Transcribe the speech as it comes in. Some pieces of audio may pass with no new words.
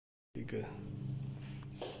Okay,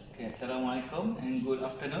 Assalamualaikum and good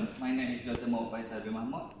afternoon. My name is Dr. Muhammad Faisal bin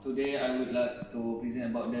Mahmud. Today I would like to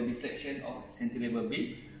present about the deflection of cantilever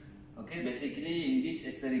beam. Okay, basically in this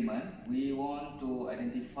experiment, we want to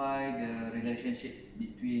identify the relationship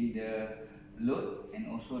between the load and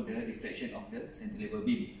also the deflection of the cantilever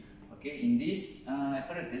beam. Okay, in this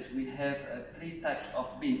apparatus, we have three types of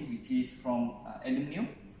beam, which is from aluminium,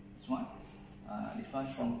 this one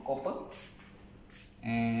from copper,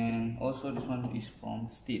 and also this one is from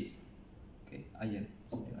steel. Okay, iron,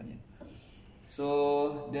 steel iron.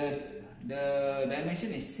 So the dimension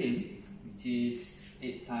is same, which is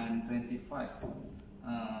 8 times 25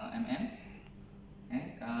 mm.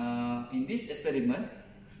 And in this experiment,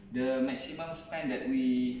 the maximum span that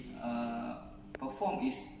we perform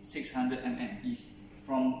is 600 mm, is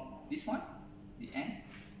from this one, the end,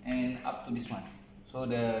 and up to this one. So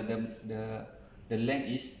the length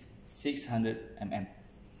is 600 mm.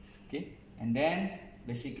 Okay, and then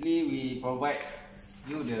basically we provide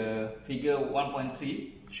you the figure 1.3,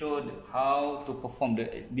 show how to perform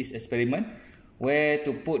this experiment, where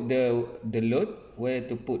to put the load, where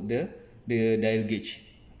to put the dial gauge.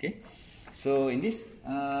 Okay, so in this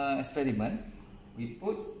experiment we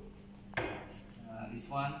put this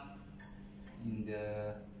one in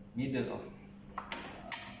the middle of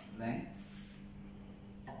length,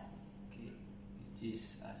 okay, which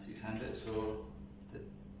is 600, so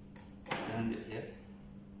 300 here.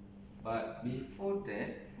 But before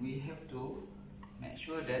that, we have to make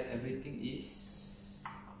sure that everything is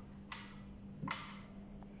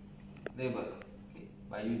level, okay,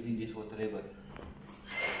 by using this water level.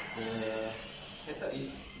 The setup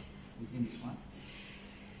is using this one.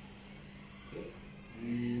 Okay,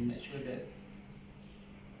 we make sure that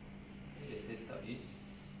the setup is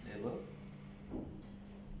level.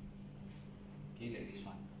 Okay, like this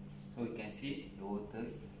one. So you can see the water,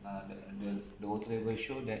 the water level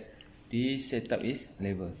show that this setup is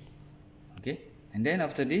level. Okay, and then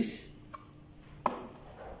after this,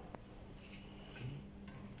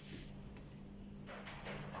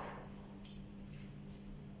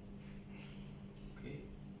 okay,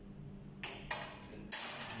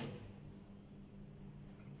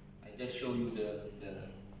 I just show you the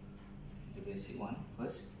basic one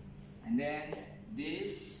first, and then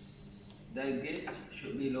this dial gauge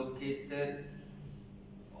should be located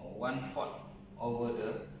 1/4 over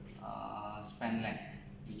the span length,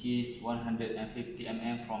 which is 150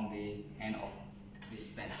 mm from the end of this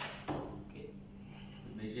span. Okay,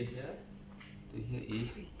 the measure here to here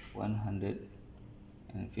is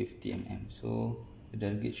 150 mm. So the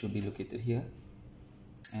dial gauge should be located here,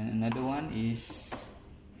 and another one is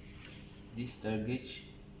this dial gauge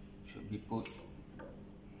should be put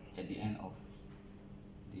at the end of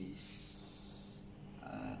this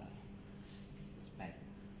span.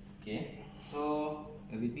 Okay, so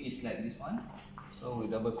everything is like this one. So we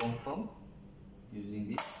double confirm using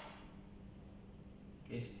this.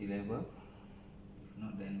 Okay, still level. If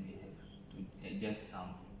not, then we have to adjust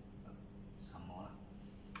some more.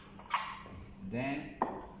 Then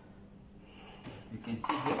you can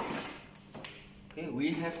see here. Okay,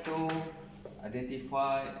 we have to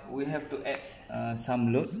identify. We have to add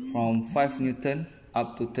some load from 5 Newton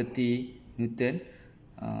up to 30 Newton.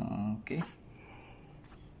 Okay,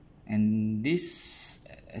 and this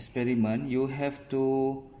experiment you have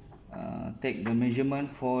to take the measurement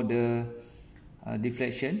for the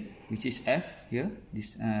deflection, which is F here,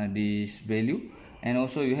 this value, and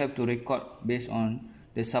also you have to record based on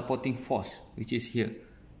the supporting force, which is here,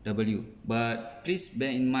 W. But please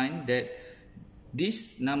bear in mind that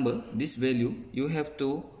this number, this value, you have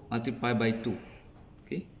to multiply by 2,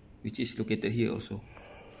 okay, which is located here also.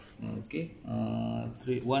 Okay, 1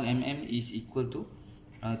 mm is equal to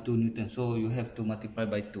 2 Newton, so you have to multiply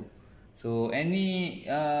by 2. So any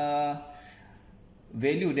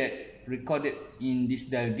value that recorded in this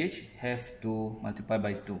dial gauge have to multiply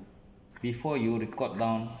by 2 before you record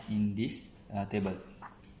down in this table.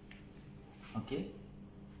 Okay,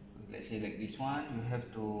 let's say like this one, you have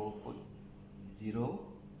to put 0.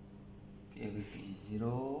 Okay, everything is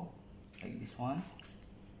 0, like this one.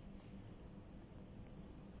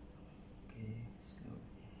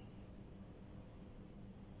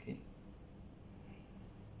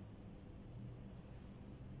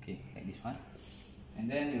 Okay, like this one, and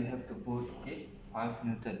then you have to put 5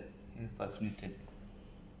 Newton here, 5 Newton.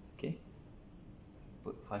 Okay,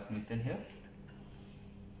 put 5 Newton here,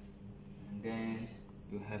 and then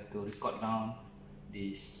you have to record down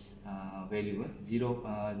this value, 0.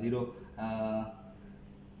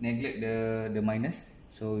 Neglect the minus,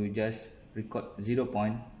 so you just record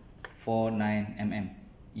 0.49 mm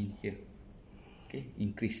in here. Okay,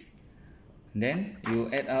 increase. Then you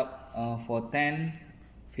add up for 10,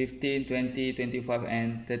 15, 20, 25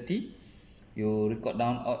 and 30. You record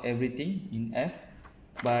down everything in F.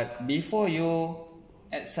 But before you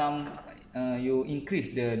add some, you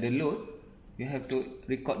increase the load, you have to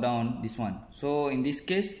record down this one. So in this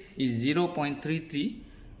case is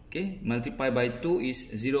 0.33. Okay, multiply by 2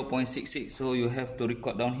 is 0.66. So you have to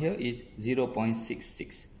record down here is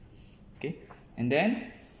 0.66. Okay, and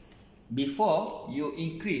then before you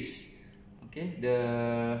increase, okay,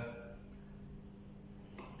 the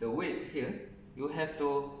weight here, you have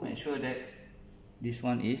to make sure that this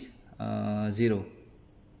one is 0.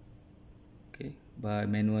 Okay, by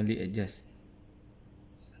manually adjust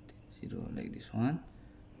 0 like this one,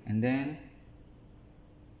 and then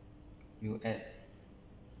you add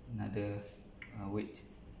another weight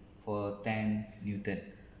for 10 Newton,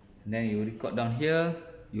 and then you record down here,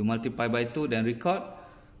 you multiply by 2, then record,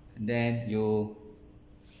 and then you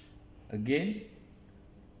again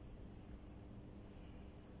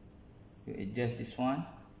you adjust this one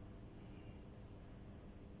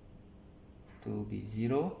to be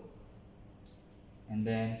 0, and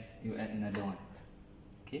then you add another one.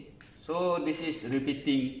 Okay, so this is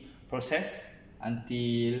repeating process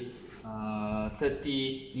until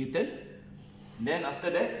 30 Newton. Then after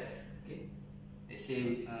that, okay, let's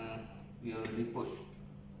say we already put,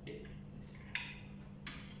 okay,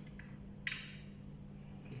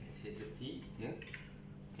 let's say 30 here.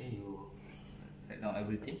 Okay, you write down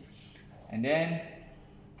everything, and then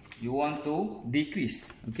you want to decrease.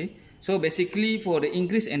 Okay, so basically for the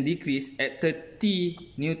increase and decrease at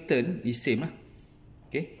 30 Newton is same lah.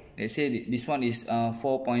 Okay, let's say this one is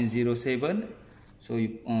 4.07. So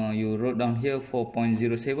you wrote down here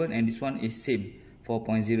 4.07, and this one is same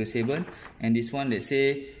 4.07, and this one let's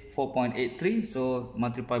say 4.83. So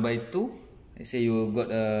multiply by 2, let's say you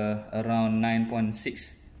got around 9.6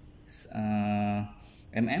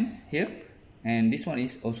 mm here, and this one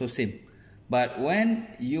is also same. But when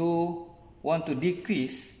you want to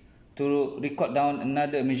decrease, to record down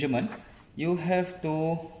another measurement, you have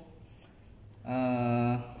to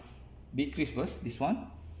decrease first this one,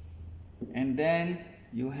 and then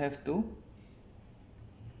you have to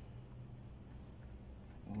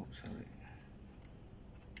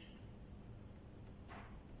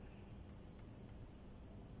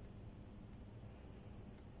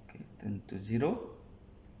okay, turn to 0.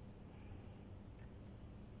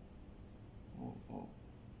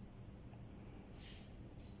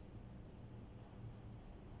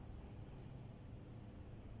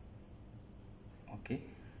 Okay,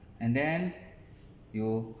 and then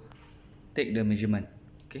you take the measurement.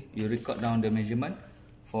 Okay, you record down the measurement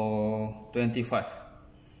for 25.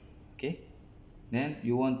 Okay, then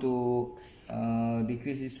you want to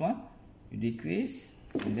decrease this one, you decrease,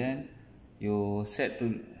 and then you set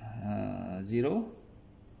to 0.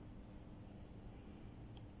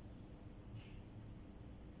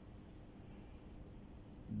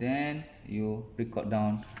 Then you record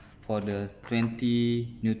down for the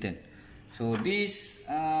 20 Newton. So this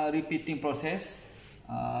repeating process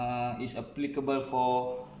is applicable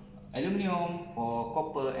for aluminium, for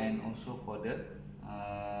copper, and also for the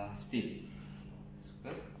steel.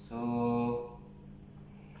 So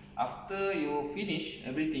after you finish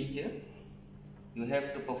everything here, you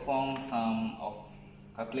have to perform some of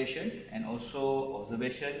calculation and also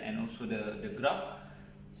observation and also the graph.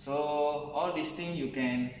 So all these things you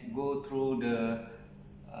can go through the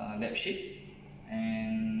lab sheet,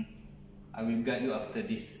 and I will guide you after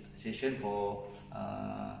this session for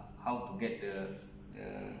how to get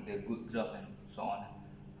the good graph and so on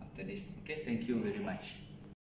after this. Okay, thank you very much.